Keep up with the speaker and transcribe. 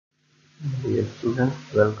Dear students,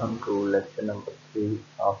 welcome to lecture number 3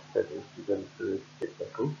 of Statistical Physics Paper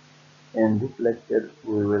 2. In this lecture,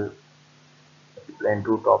 we will explain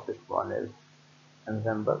two topics. One is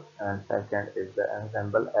ensemble and second is the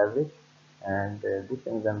ensemble average. And this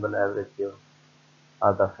ensemble average gives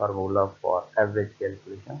us the formula for average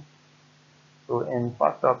calculation. So in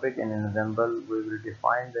first topic in ensemble, we will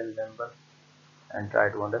define the ensemble and try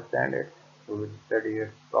to understand it. We will study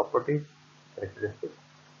its properties, characteristics,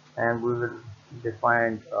 and we will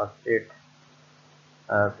define a state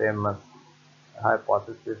famous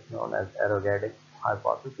hypothesis known as ergodic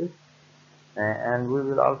hypothesis, and we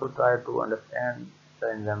will also try to understand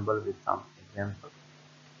the ensemble with some examples.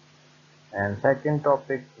 And second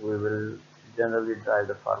topic, we will generally try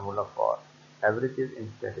the formula for averages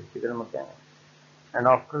in statistical mechanics. And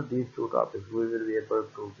after these two topics, we will be able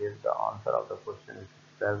to give the answer of the question which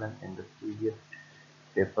is present in the previous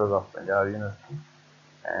papers of Punjab University,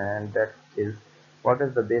 and that is what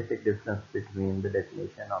is the basic difference between the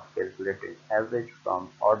definition of calculating average from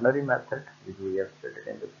ordinary method, which we have studied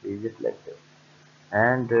in the previous lecture,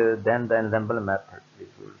 and then the ensemble method, which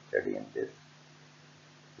we will study in this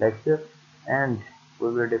lecture, and we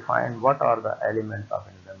will define what are the elements of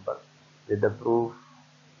ensemble with the proof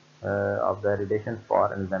of the relation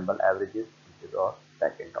for ensemble averages, which is our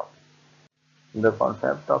second topic. The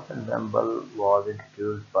concept of ensemble was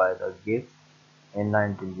introduced by the Gibbs in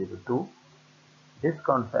 1902. This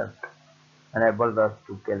concept enables us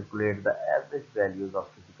to calculate the average values of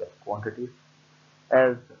physical quantities,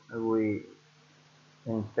 as we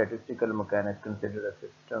in statistical mechanics consider a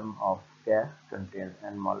system of gas contains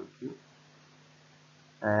n molecules,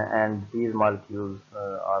 and these molecules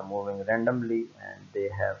are moving randomly and they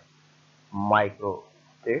have micro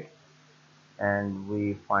states, and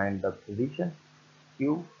we find the position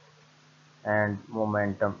q and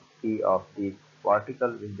momentum p of the particle,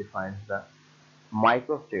 which defines the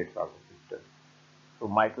microstates of the system. So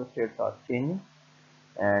microstates are changing,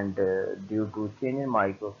 and due to changing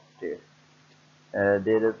microstates,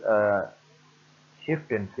 there is a shift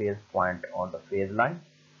in phase point on the phase line,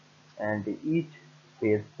 and each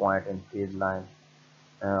phase point and phase line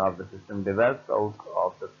of the system develops out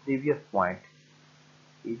of the previous point.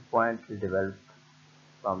 Each point is developed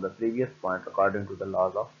from the previous point according to the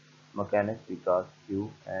laws of mechanics, because q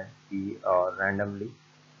and p are randomly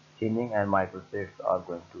changing and microstates are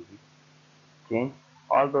going to be changed.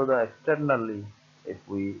 Although the externally, if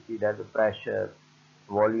we see that the pressure,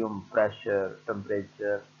 volume, pressure,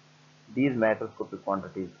 temperature, these macroscopic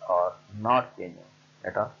quantities are not changing,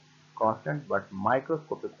 that are constant, but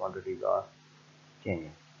microscopic quantities are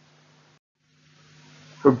changing.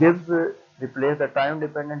 So Gibbs replaced the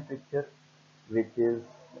time-dependent picture, which is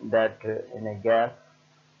that in a gas,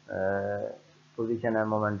 uh, position and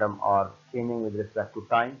momentum are changing with respect to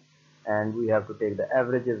time, and we have to take the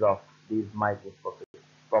averages of these microscopic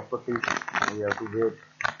properties. We have to wait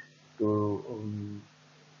to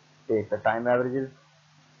take the time averages.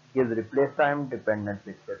 Gives replace time dependent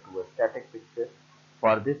picture to a static picture.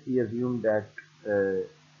 For this, we assume that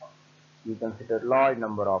we consider large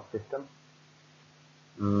number of systems,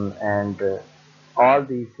 and all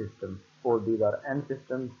these systems, suppose these are n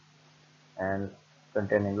systems and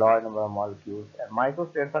containing large number of molecules, and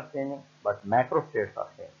microstates are changing, but macrostates are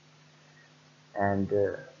changing,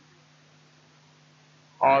 and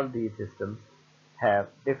all these systems have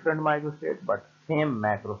different microstates but same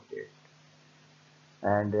macrostate,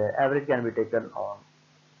 and average can be taken on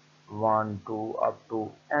 1, 2, up to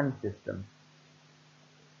n systems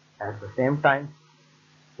at the same time.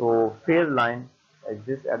 So phase line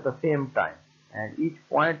exists at the same time, and each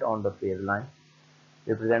point on the phase line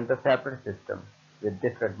represents a separate system with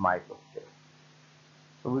different microstates.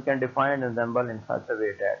 So we can define ensemble in such a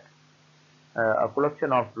way that a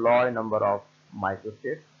collection of large number of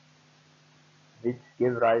microstates which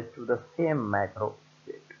give rise to the same macro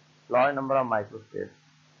state. Large number of microstates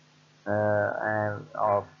and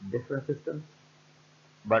of different systems,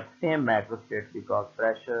 but same macro state, because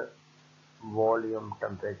pressure, volume,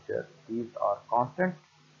 temperature, these are constant.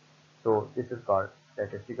 So this is called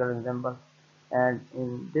statistical ensemble. And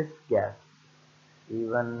in this gas,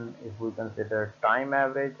 even if we consider time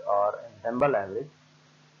average or ensemble average,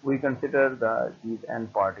 we consider these n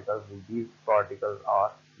particles. These particles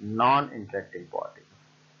are non-interacting particles.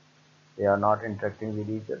 They are not interacting with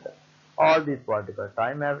each other. All these particles,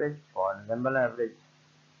 time average or ensemble average,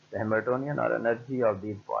 the Hamiltonian or energy of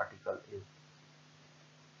these particles is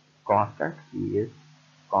constant. E is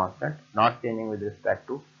constant, not changing with respect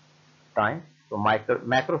to time. So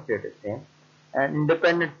macro state is same, and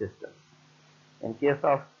independent systems. In case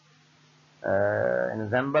of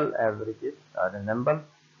ensemble averages or ensemble,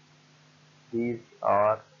 these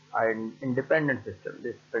are independent systems.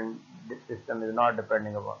 This system is not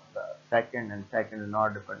depending upon the second, and second is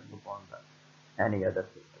not depending upon any other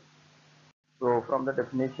system. So from the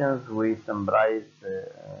definitions, we summarize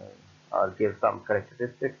or give some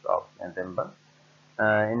characteristics of ensemble.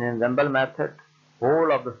 In ensemble method,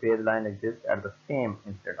 whole of the phase line exists at the same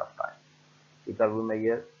instant of time, because we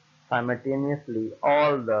measure simultaneously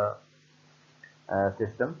all the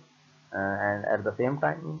systems, and at the same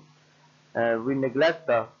time we neglect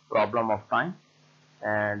the problem of time,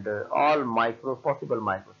 and all possible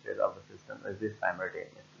micro states of the system exist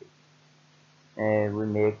simultaneously. We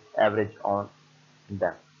make average on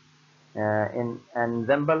them. In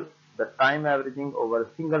ensemble, the time averaging over a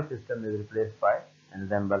single system is replaced by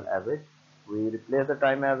ensemble average. We replace the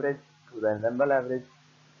time average to the ensemble average,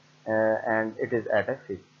 and it is at a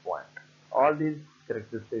fixed point. All these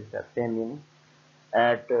characteristics have same meaning.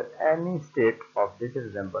 At any state of this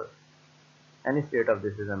ensemble, any state of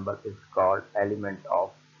this ensemble is called element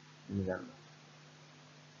of ensemble.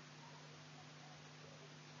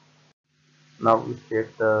 Now we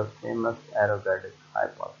state the famous Avogadro's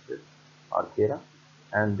hypothesis or theorem,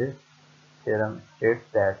 and this theorem states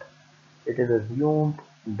that it is assumed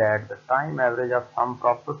that the time average of some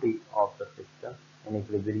property of the system in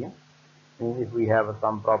equilibrium, means if we have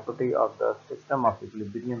some property of the system of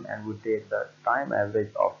equilibrium and we take the time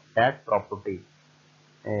average of that property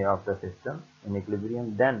of the system in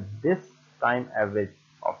equilibrium, then this time average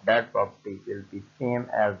of that property will be same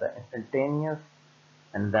as the instantaneous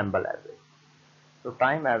ensemble average. So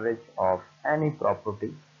time average of any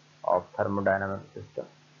property of thermodynamic system,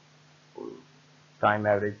 time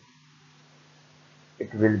average,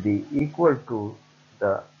 it will be equal to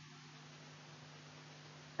the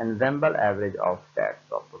ensemble average of that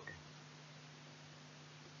property.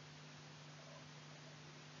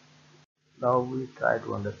 Now we try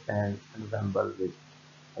to understand ensemble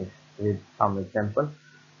with some example.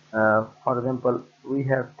 For example, we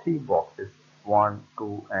have three boxes, 1,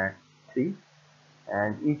 2, and 3,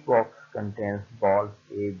 and each box contains balls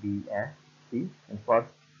A, B, and C. In first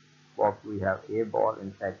box we have A ball,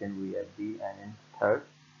 in second we have B, and in third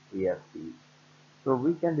we have C. So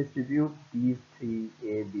we can distribute these three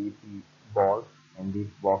A, B, C balls in these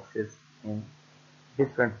boxes in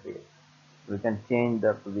different ways. We can change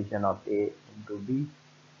the position of A into B.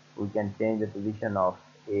 We can change the position of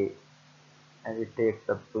A and it takes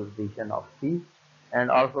the position of C,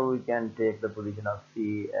 and also we can take the position of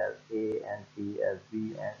C as A and C as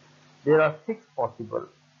B, and there are six possible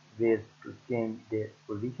ways to change their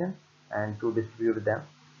position and to distribute them,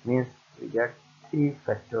 means we get 3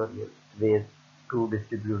 factorial ways to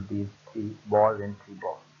distribute these three balls in three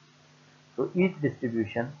balls. So each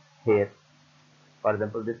distribution here, for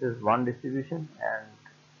example, this is one distribution and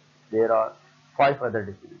there are 5 other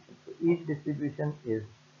distributions. So each distribution is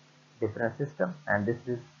different system, and this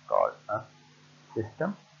is called a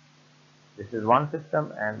system. This is one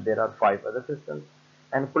system and there are 5 other systems,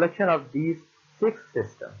 and collection of these 6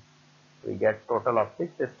 systems, we get total of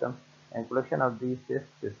 6 systems, and collection of these 6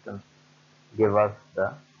 systems give us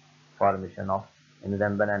the formation of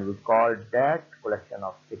ensemble, and we call that collection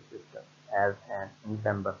of 6 systems as an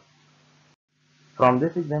ensemble. From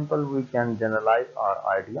this example we can generalize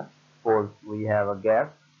our idea. Suppose we have a gas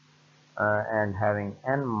and having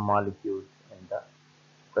n molecules in the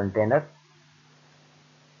container,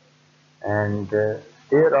 and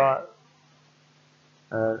there are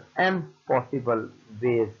n possible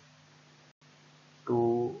ways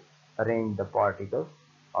to arrange the particles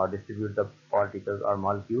or distribute the particles or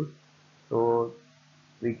molecules. So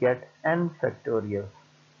we get n factorial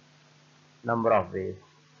number of ways,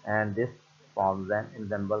 and this forms an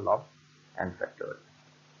ensemble of n factorial.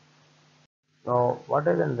 So what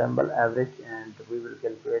is ensemble average, and we will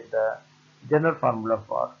calculate the general formula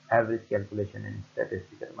for average calculation in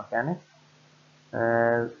statistical mechanics.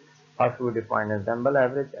 First we define ensemble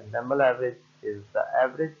average. Ensemble average is the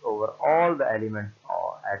average over all the elements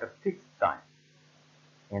or at a fixed time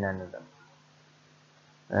in an ensemble.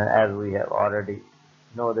 As we have already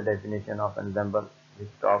know the definition of ensemble, which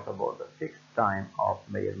talks about the fixed time of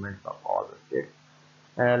measurements of all the states.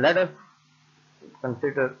 Let us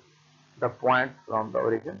consider the points from the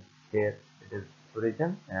origin. Here it is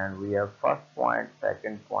origin, and we have first point,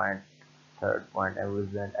 second point, third point, and we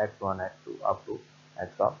present x1, x2 up to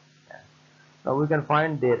x of n. Now we can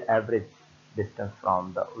find their average distance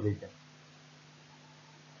from the origin.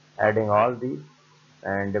 Adding all these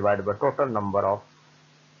and divided by total number of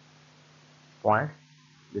points,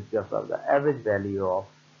 this gives us the average value of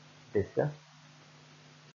distance.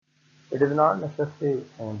 It is not necessary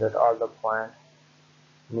that all the points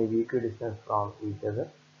may be equidistant from each other.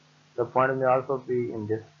 The point may also be in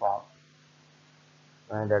this form,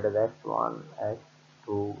 and that is x1,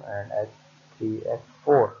 x2, and x3,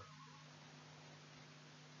 x4.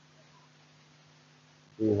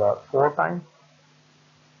 These are 4 times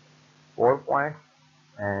 4 points,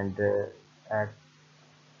 and at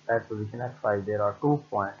position x5 there are 2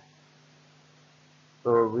 points.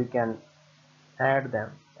 So we can add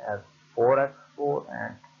them as 4x4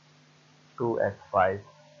 and 2x5.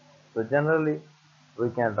 So generally we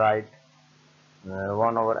can write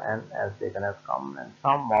 1 over n as taken as common, and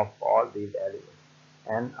sum of all these elements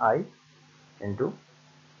ni into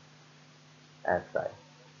xi.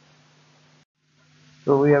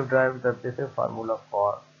 So we have derived the basic formula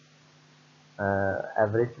for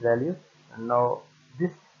average values. And now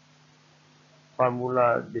this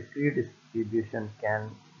formula discrete distribution can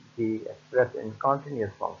be expressed in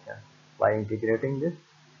continuous function by integrating this.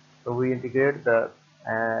 So we integrate the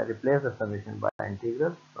replace the summation by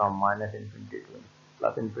integral from minus infinity to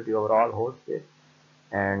plus infinity over all whole space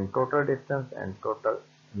and total distance and total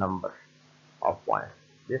number of points.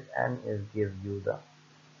 This n is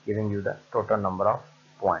giving you the total number of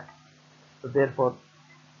points. So therefore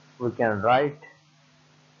we can write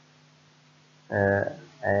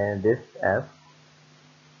this as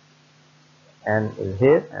n is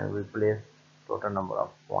here, and we place total number of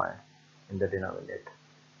points in the denominator.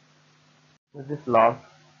 With this last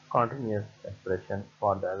continuous expression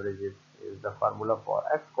for the averages is the formula for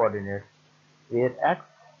x coordinates, where x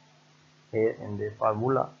here in the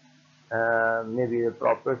formula may be a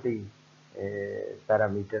property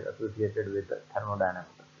parameter associated with the thermodynamic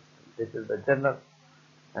system. This is the general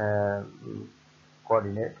uh,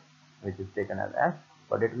 coordinate which is taken as x,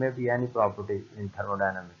 but it may be any property in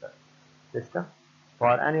thermodynamic system.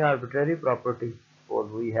 For any arbitrary property,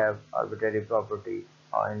 suppose we have arbitrary property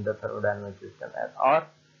in the thermodynamic system as r,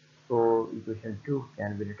 so equation 2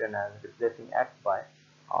 can be written as replacing x by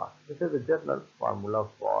r. This is the general formula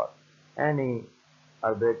for any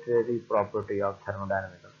arbitrary property of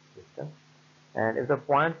thermodynamic system. And if the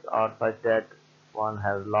points are such that one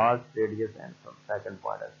has large radius and some second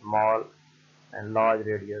point has small and large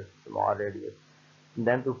radius, small radius,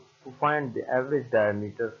 then to find the average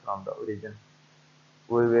diameter from the origin,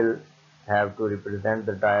 we will have to represent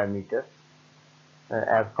the diameter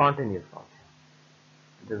as continuous function.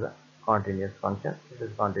 It is a continuous function. It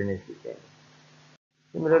is continuously changing.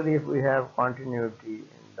 Similarly, if we have continuity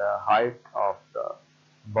in the height of the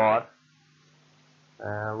bar,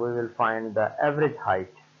 we will find the average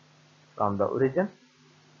height from the origin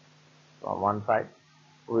from one side.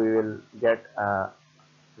 We will get a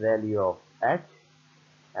value of h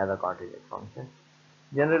as a continuous function.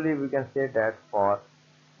 Generally, we can say that for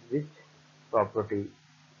which property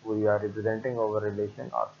we are representing over relation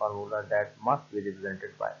or formula that must be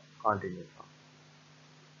represented by continuous function.